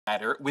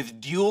ladder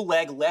with dual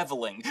leg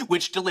leveling,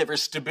 which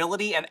delivers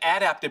stability and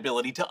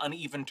adaptability to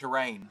uneven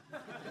terrain.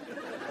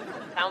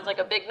 Sounds like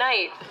a big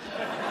night.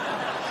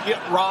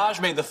 Yeah, Raj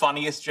made the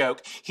funniest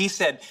joke. He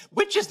said,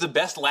 "Which is the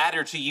best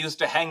ladder to use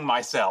to hang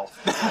myself?"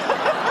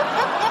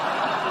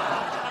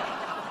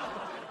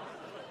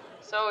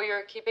 So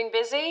you're keeping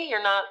busy?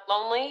 You're not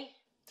lonely?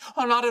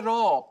 Oh, not at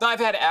all. I've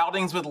had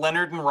outings with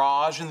Leonard and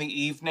Raj in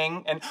the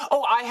evening, and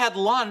I had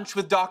lunch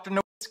with Dr.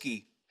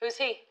 Nowitzki. Who's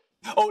he?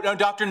 Oh, no,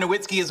 Dr.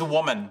 Nowitzki is a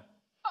woman.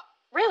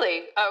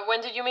 Really?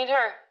 When did you meet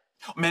her?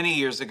 Many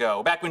years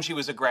ago, back when she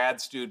was a grad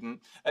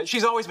student.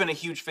 She's always been a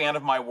huge fan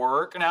of my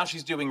work, and now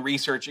she's doing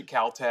research at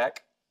Caltech.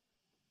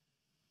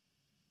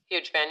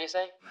 Huge fan, you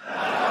say?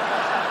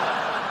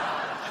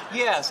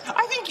 Yes,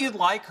 I think you'd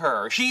like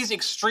her. She's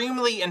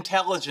extremely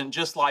intelligent,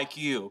 just like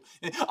you.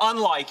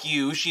 Unlike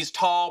you, she's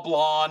tall,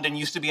 blonde, and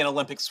used to be an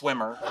Olympic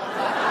swimmer.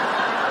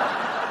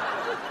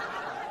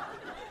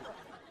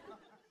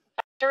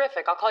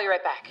 Terrific. I'll call you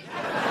right back.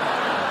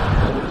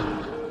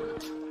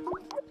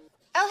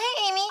 Oh, hey,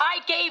 Amy. I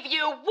gave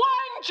you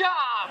one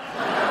job!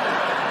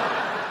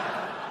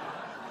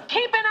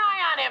 Keep an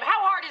eye on him.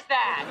 How hard is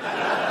that?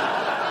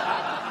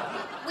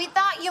 We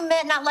thought you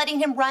meant not letting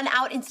him run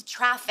out into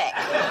traffic.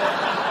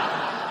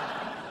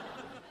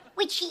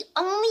 Which he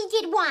only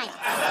did once.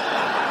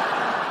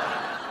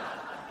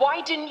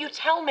 Why didn't you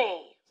tell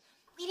me?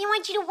 We didn't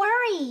want you to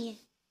worry.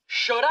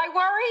 Should I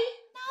worry?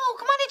 No,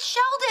 come on, it's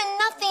Sheldon.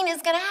 Nothing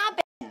is gonna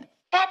happen.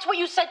 That's what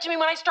you said to me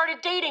when I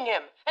started dating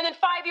him. And then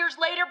 5 years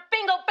later,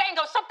 bingo,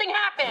 bango, something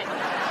happened.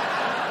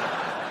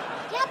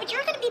 Yeah, but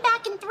you're gonna be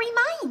back in 3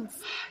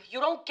 months. You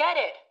don't get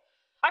it.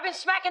 I've been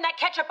smacking that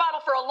ketchup bottle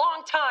for a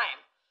long time.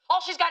 All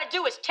she's got to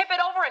do is tip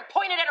it over and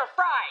point it at her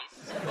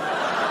fries.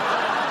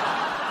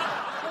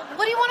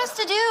 What do you want us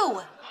to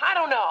do? I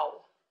don't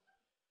know.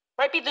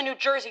 Might be the New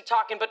Jersey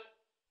talking, but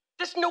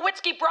this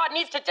Nowitzki broad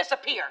needs to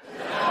disappear.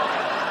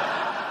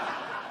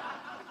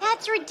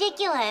 That's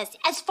ridiculous.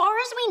 As far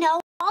as we know,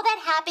 all that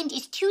happened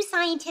is 2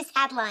 scientists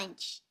had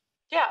lunch.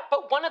 Yeah,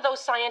 but one of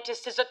those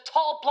scientists is a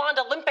tall, blonde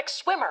Olympic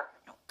swimmer.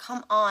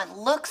 Come on,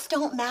 looks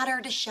don't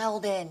matter to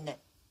Sheldon.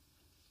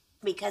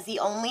 Because he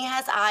only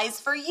has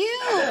eyes for you.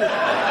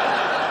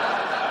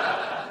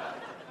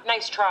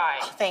 Nice try.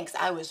 Oh, thanks,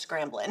 I was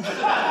scrambling.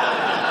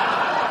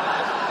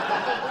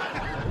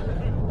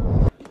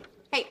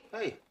 Hey.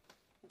 Hey,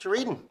 what you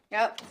reading?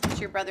 Yep,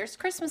 it's your brother's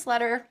Christmas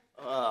letter.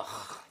 Ugh.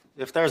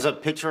 If there's a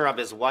picture of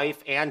his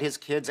wife and his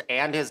kids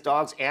and his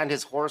dogs and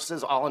his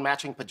horses all in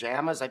matching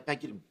pajamas, I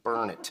beg you to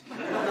burn it.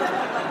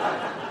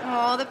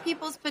 Oh, the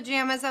people's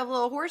pajamas have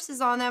little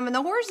horses on them, and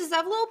the horses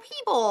have little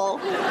people.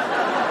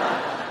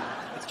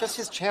 It's just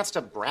his chance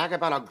to brag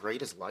about how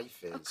great his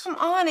life is. Oh, come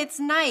on, it's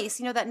nice.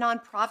 You know that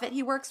nonprofit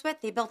he works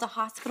with? They built a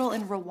hospital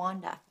in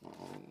Rwanda.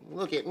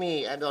 Look at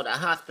me, I built a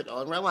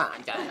hospital in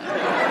Rwanda.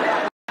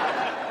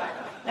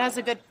 That's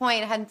a good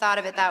point. I hadn't thought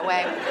of it that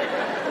way.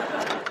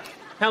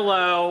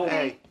 Hello.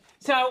 Hey.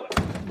 So,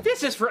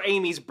 this is for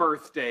Amy's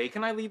birthday.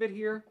 Can I leave it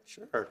here?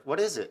 Sure, what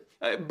is it?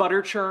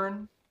 Butter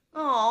churn.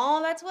 Oh,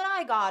 that's what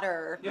I got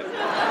her.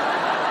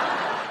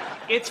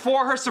 It's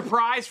for her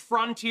surprise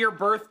Frontier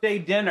birthday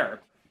dinner.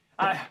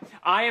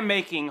 I am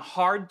making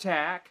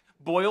hardtack,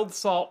 boiled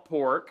salt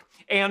pork,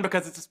 and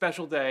because it's a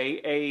special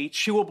day, a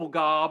chewable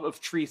gob of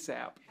tree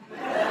sap.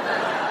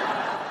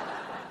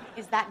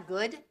 Is that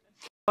good?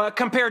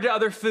 Compared to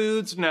other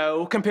foods,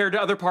 no. Compared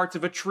to other parts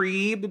of a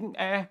tree,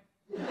 eh.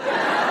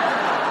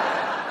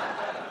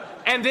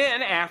 And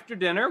then, after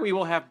dinner, we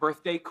will have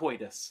birthday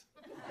coitus.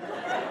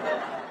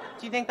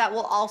 Do you think that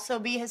will also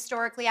be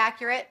historically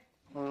accurate?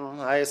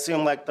 Well, I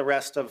assume, like the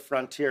rest of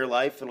Frontier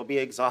life, it'll be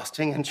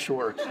exhausting and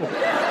short.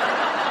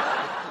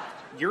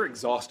 You're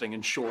exhausting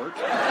and short.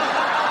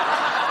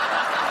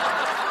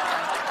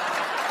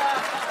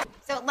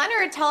 So,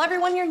 Leonard, tell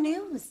everyone your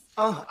news.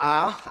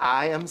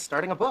 I am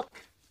starting a book.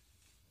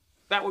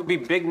 That would be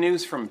big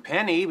news from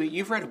Penny, but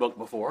you've read a book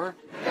before.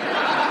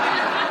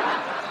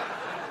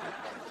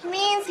 He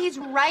means he's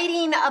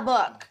writing a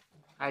book.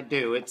 I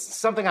do. It's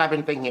something I've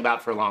been thinking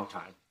about for a long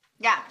time.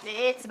 Yeah,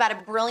 it's about a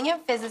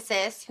brilliant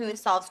physicist who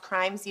solves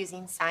crimes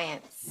using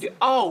science.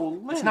 Oh,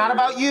 Leonard. It's not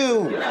about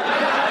you.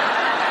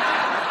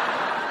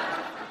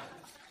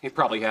 He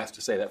probably has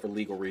to say that for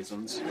legal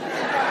reasons.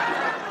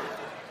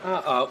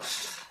 Uh-oh.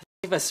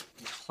 Give us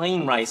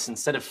plain rice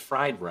instead of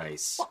fried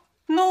rice.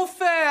 No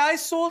fair. I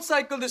soul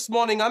cycled this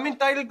morning. I'm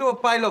entitled to a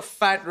pile of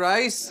fat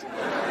rice.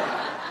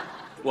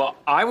 Well,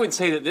 I would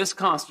say that this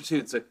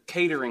constitutes a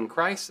catering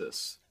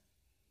crisis.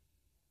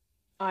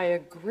 I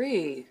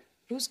agree.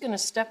 Who's going to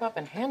step up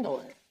and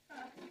handle it?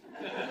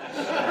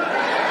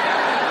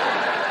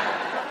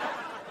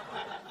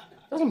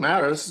 Doesn't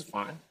matter. This is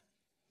fine.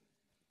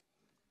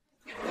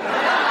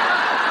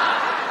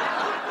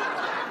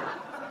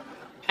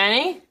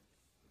 Penny?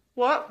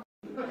 What?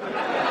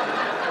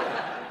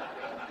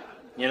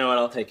 You know what?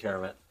 I'll take care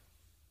of it.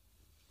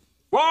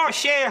 Whoa,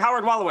 shit,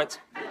 Howard Wolowitz.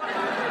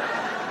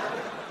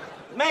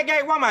 咩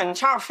嘅 woman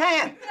炒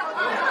飯？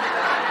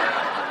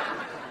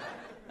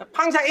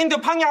烹仔 into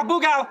烹油煲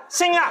夠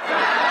升啦！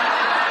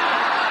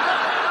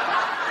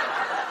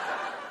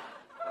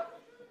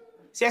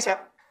谢谢.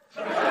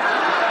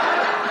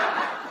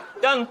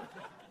 Done.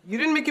 You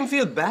didn't make him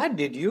feel bad,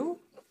 did you?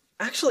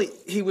 Actually,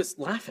 he was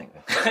laughing.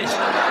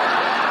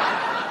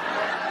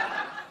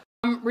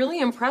 I'm really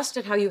impressed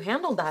at how you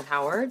handled that,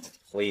 Howard.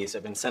 Please,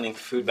 I've been sending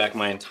food back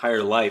my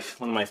entire life.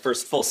 One of my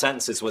first full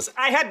sentences was,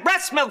 I had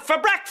breast milk for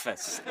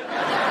breakfast.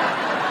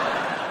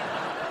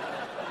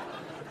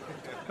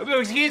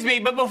 Excuse me,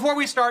 but before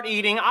we start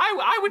eating,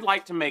 I would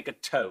like to make a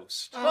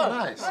toast. Oh,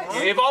 nice.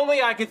 If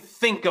only I could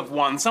think of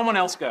one. Someone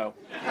else go.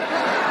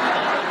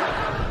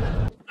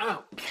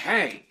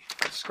 Okay.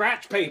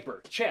 Scratch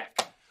paper,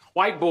 check.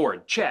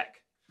 Whiteboard,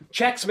 check.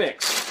 Chex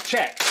Mix,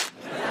 check.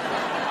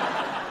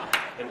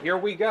 And here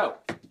we go.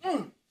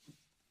 Oh,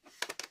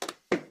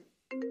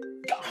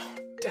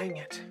 dang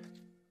it.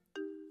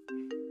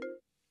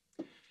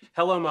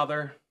 Hello,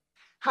 Mother.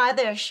 Hi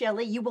there,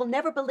 Shelley. You will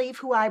never believe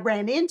who I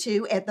ran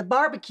into at the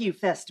barbecue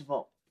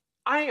festival.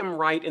 I am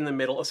right in the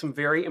middle of some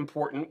very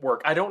important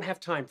work. I don't have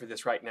time for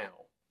this right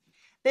now.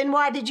 Then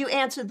why did you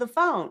answer the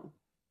phone?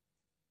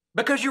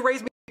 Because you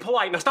raised me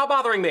polite. Now stop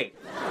bothering me.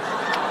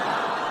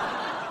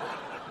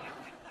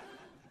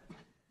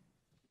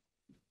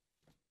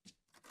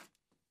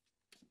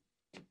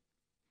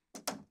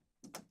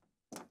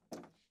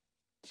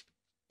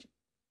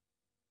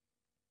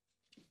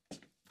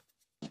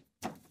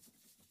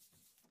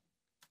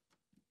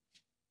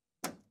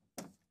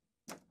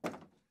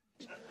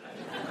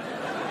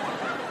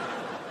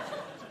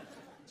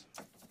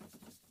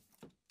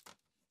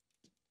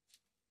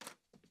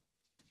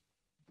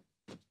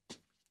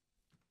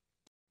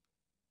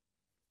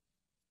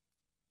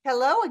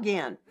 Hello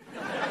again.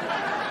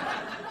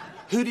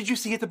 Who did you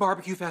see at the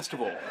barbecue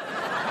festival?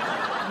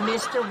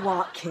 Mr.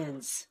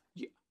 Watkins.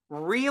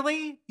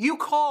 Really? You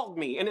called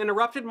me and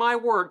interrupted my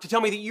work to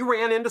tell me that you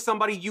ran into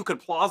somebody you could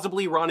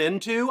plausibly run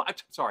into? I'm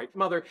sorry,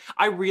 Mother,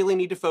 I really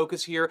need to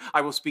focus here.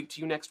 I will speak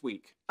to you next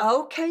week.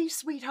 Okay,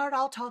 sweetheart,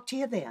 I'll talk to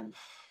you then.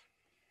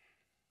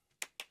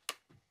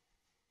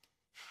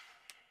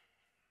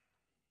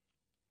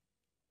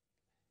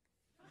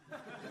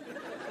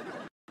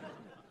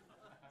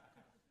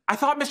 I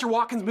thought Mr.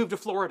 Watkins moved to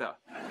Florida.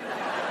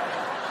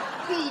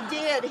 He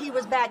did. He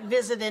was back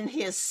visiting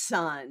his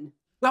son.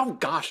 Oh,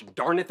 gosh,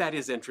 darn it, that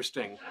is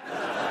interesting.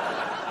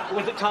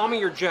 Was it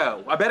Tommy or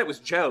Joe? I bet it was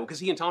Joe, because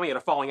he and Tommy had a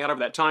falling out over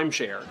that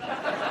timeshare.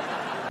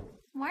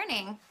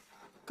 Morning.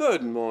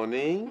 Good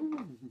morning.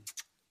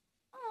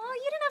 Oh,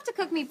 you didn't have to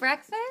cook me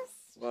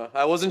breakfast. Well,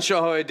 I wasn't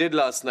sure how I did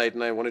last night,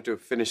 and I wanted to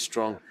finish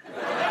strong.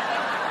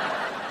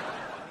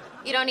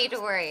 You don't need to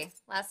worry.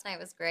 Last night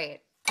was great.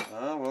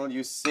 Well,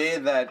 you say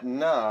that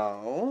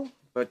now,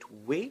 but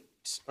wait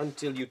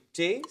until you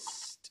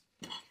taste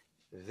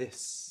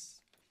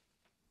this.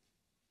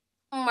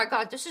 Oh my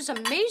God, this is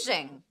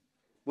amazing.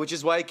 Which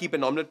is why I keep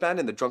an omelet pan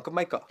in the trunk of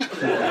my car.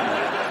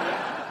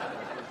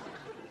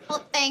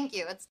 Well, thank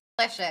you. It's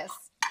delicious.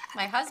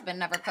 My husband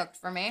never cooked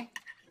for me.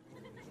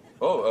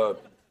 Oh,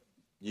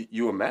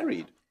 you were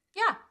married?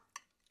 Yeah.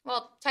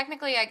 Well,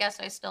 technically, I guess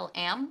I still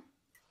am.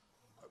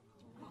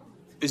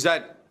 Is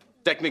that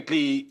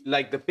technically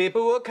like the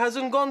paperwork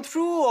hasn't gone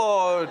through,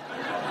 or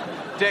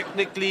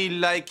technically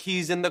like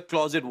he's in the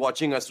closet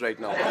watching us right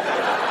now?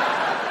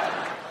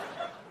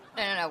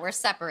 No, we're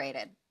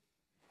separated.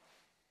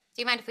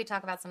 Do you mind if we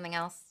talk about something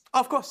else?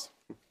 Of course.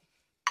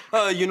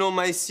 You know,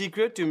 my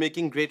secret to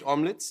making great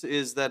omelets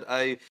is that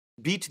I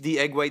beat the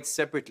egg whites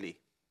separately.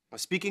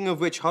 Speaking of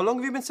which, how long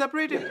have you been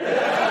separated?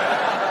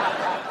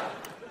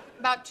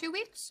 About 2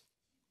 weeks.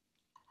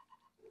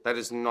 That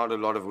is not a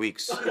lot of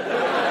weeks.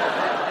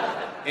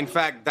 In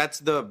fact, that's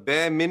the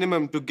bare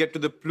minimum to get to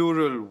the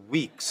plural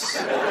weeks.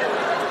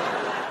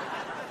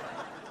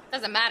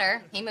 Doesn't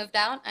matter. He moved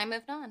out, I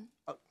moved on.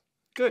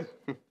 Good.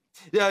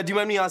 Do you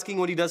mind me asking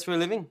what he does for a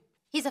living?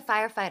 He's a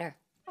firefighter.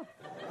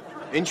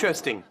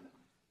 Interesting.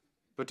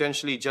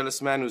 Potentially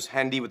jealous man who's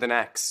handy with an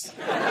axe.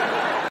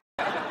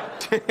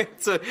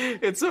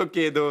 It's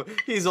okay, though.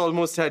 He's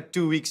almost had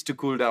 2 weeks to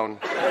cool down.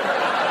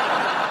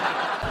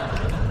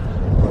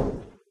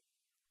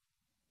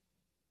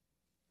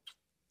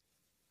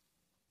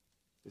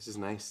 This is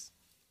nice.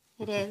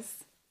 It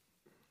is.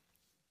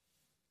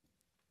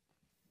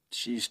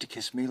 She used to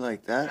kiss me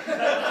like that.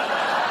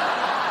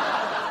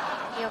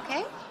 You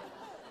okay?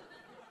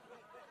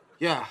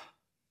 Yeah.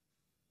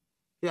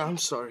 Yeah, I'm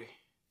sorry.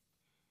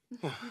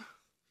 Yeah.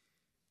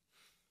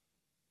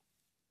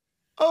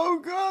 Oh,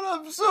 God,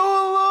 I'm so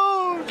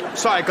alone.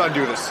 Sorry, I can't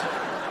do this.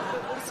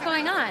 What's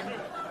going on?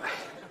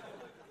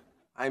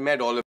 I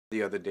met Oliver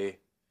the other day.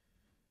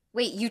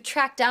 Wait, you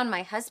tracked down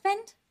my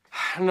husband?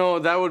 No,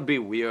 that would be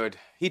weird.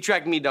 He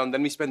tracked me down,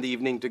 then we spent the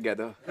evening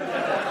together.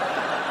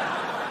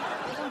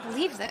 I don't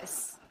believe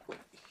this.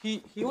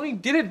 He only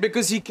did it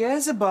because he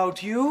cares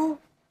about you.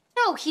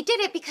 No, he did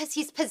it because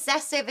he's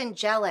possessive and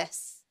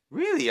jealous.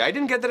 Really? I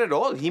didn't get that at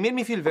all. He made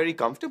me feel very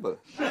comfortable.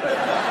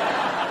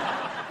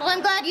 Well,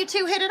 I'm glad you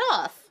two hit it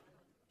off.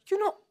 You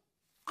know,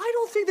 I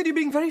don't think that you're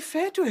being very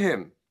fair to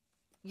him.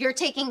 You're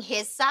taking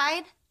his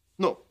side?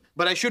 No,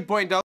 but I should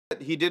point out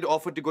that he did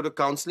offer to go to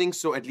counseling,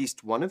 so at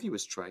least one of you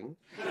is trying.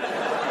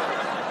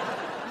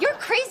 You're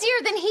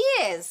crazier than he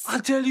is. I'll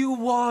tell you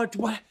what,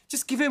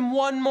 just give him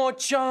one more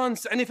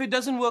chance, and if it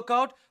doesn't work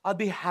out, I'll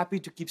be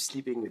happy to keep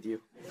sleeping with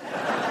you.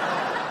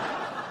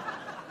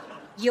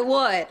 You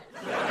would.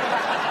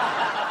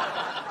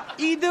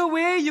 Either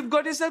way, you've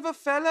got yourself a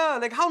fella.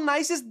 Like, how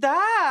nice is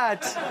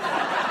that?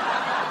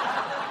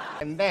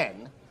 And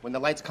then, when the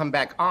lights come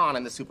back on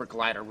in the Super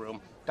Collider room,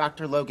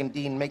 Dr. Logan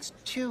Dean makes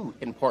two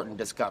important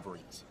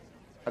discoveries.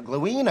 A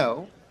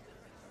gluino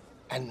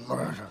and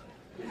murder.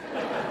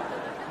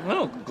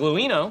 Oh,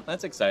 Gluino.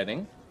 That's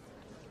exciting.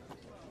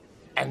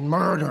 And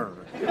murder.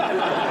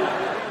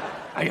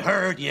 I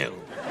heard you.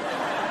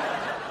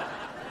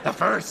 The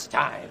first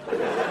time.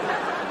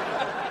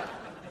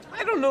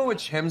 I don't know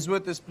which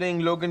Hemsworth is playing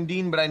Logan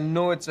Dean, but I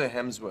know it's a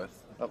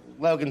Hemsworth.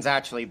 Logan's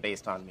actually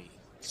based on me.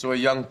 So a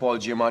young Paul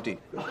Giamatti.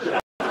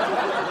 Well,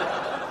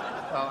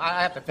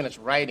 I have to finish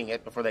writing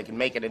it before they can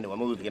make it into a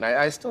movie, and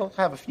I still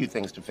have a few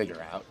things to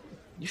figure out.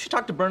 You should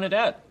talk to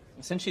Bernadette.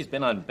 Since she's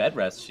been on bed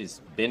rest,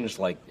 she's binged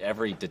like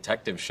every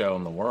detective show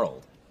in the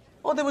world.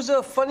 Oh, there was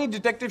a funny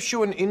detective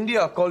show in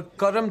India called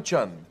Karam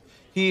Chand.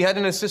 He had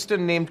an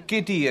assistant named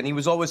Kitty, and he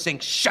was always saying,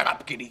 "Shut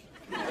up, Kitty."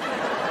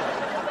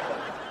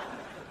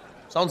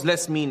 Sounds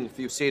less mean if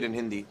you say it in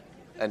Hindi.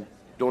 And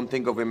don't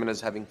think of women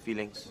as having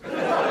feelings.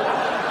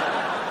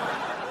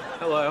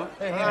 Hello.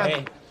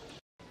 Hey.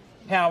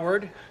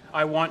 Howard,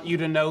 I want you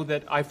to know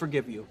that I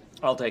forgive you.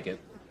 I'll take it.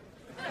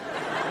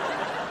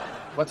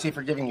 What's he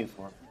forgiving you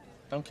for?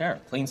 Don't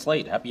care. Clean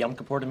slate. Happy Yom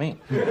Kippur to me.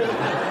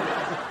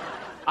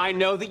 I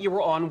know that you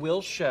were on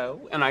Will's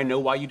show, and I know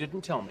why you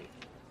didn't tell me.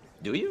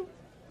 Do you?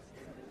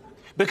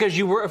 Because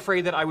you were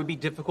afraid that I would be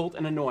difficult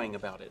and annoying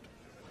about it.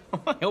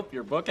 I hope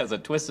your book has a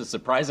twist as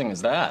surprising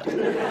as that.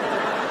 It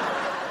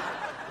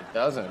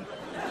doesn't.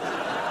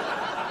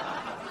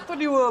 I thought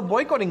you were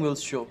boycotting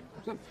Will's show.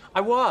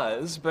 I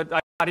was, but I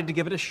decided to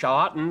give it a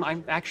shot, and I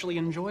actually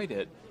enjoyed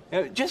it.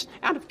 Just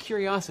out of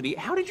curiosity,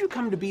 how did you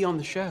come to be on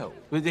the show?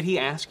 Did he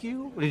ask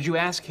you? Did you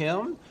ask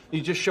him? Did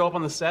you just show up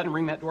on the set and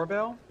ring that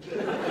doorbell?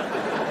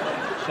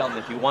 Sheldon,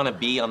 if you want to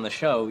be on the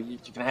show, you're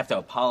going to have to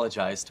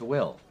apologize to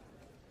Will.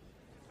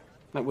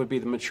 That would be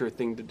the mature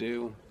thing to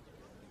do.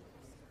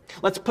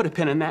 Let's put a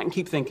pin in that and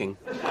keep thinking.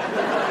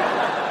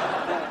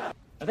 Are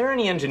there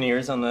any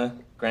engineers on the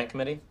grant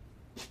committee?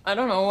 I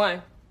don't know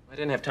why. I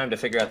didn't have time to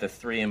figure out the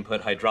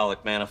 3-input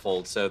hydraulic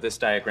manifold, so this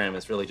diagram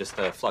is really just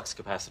a flux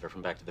capacitor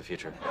from Back to the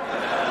Future.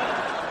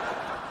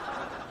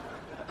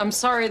 I'm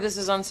sorry this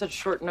is on such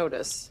short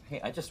notice. Hey,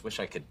 I just wish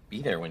I could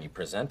be there when you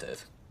present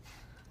it.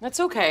 That's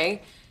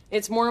okay.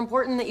 It's more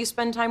important that you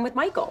spend time with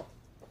Michael.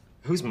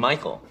 Who's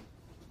Michael?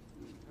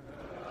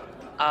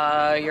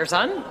 Your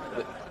son?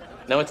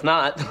 No, it's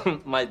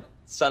not. My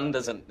son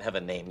doesn't have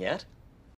a name yet.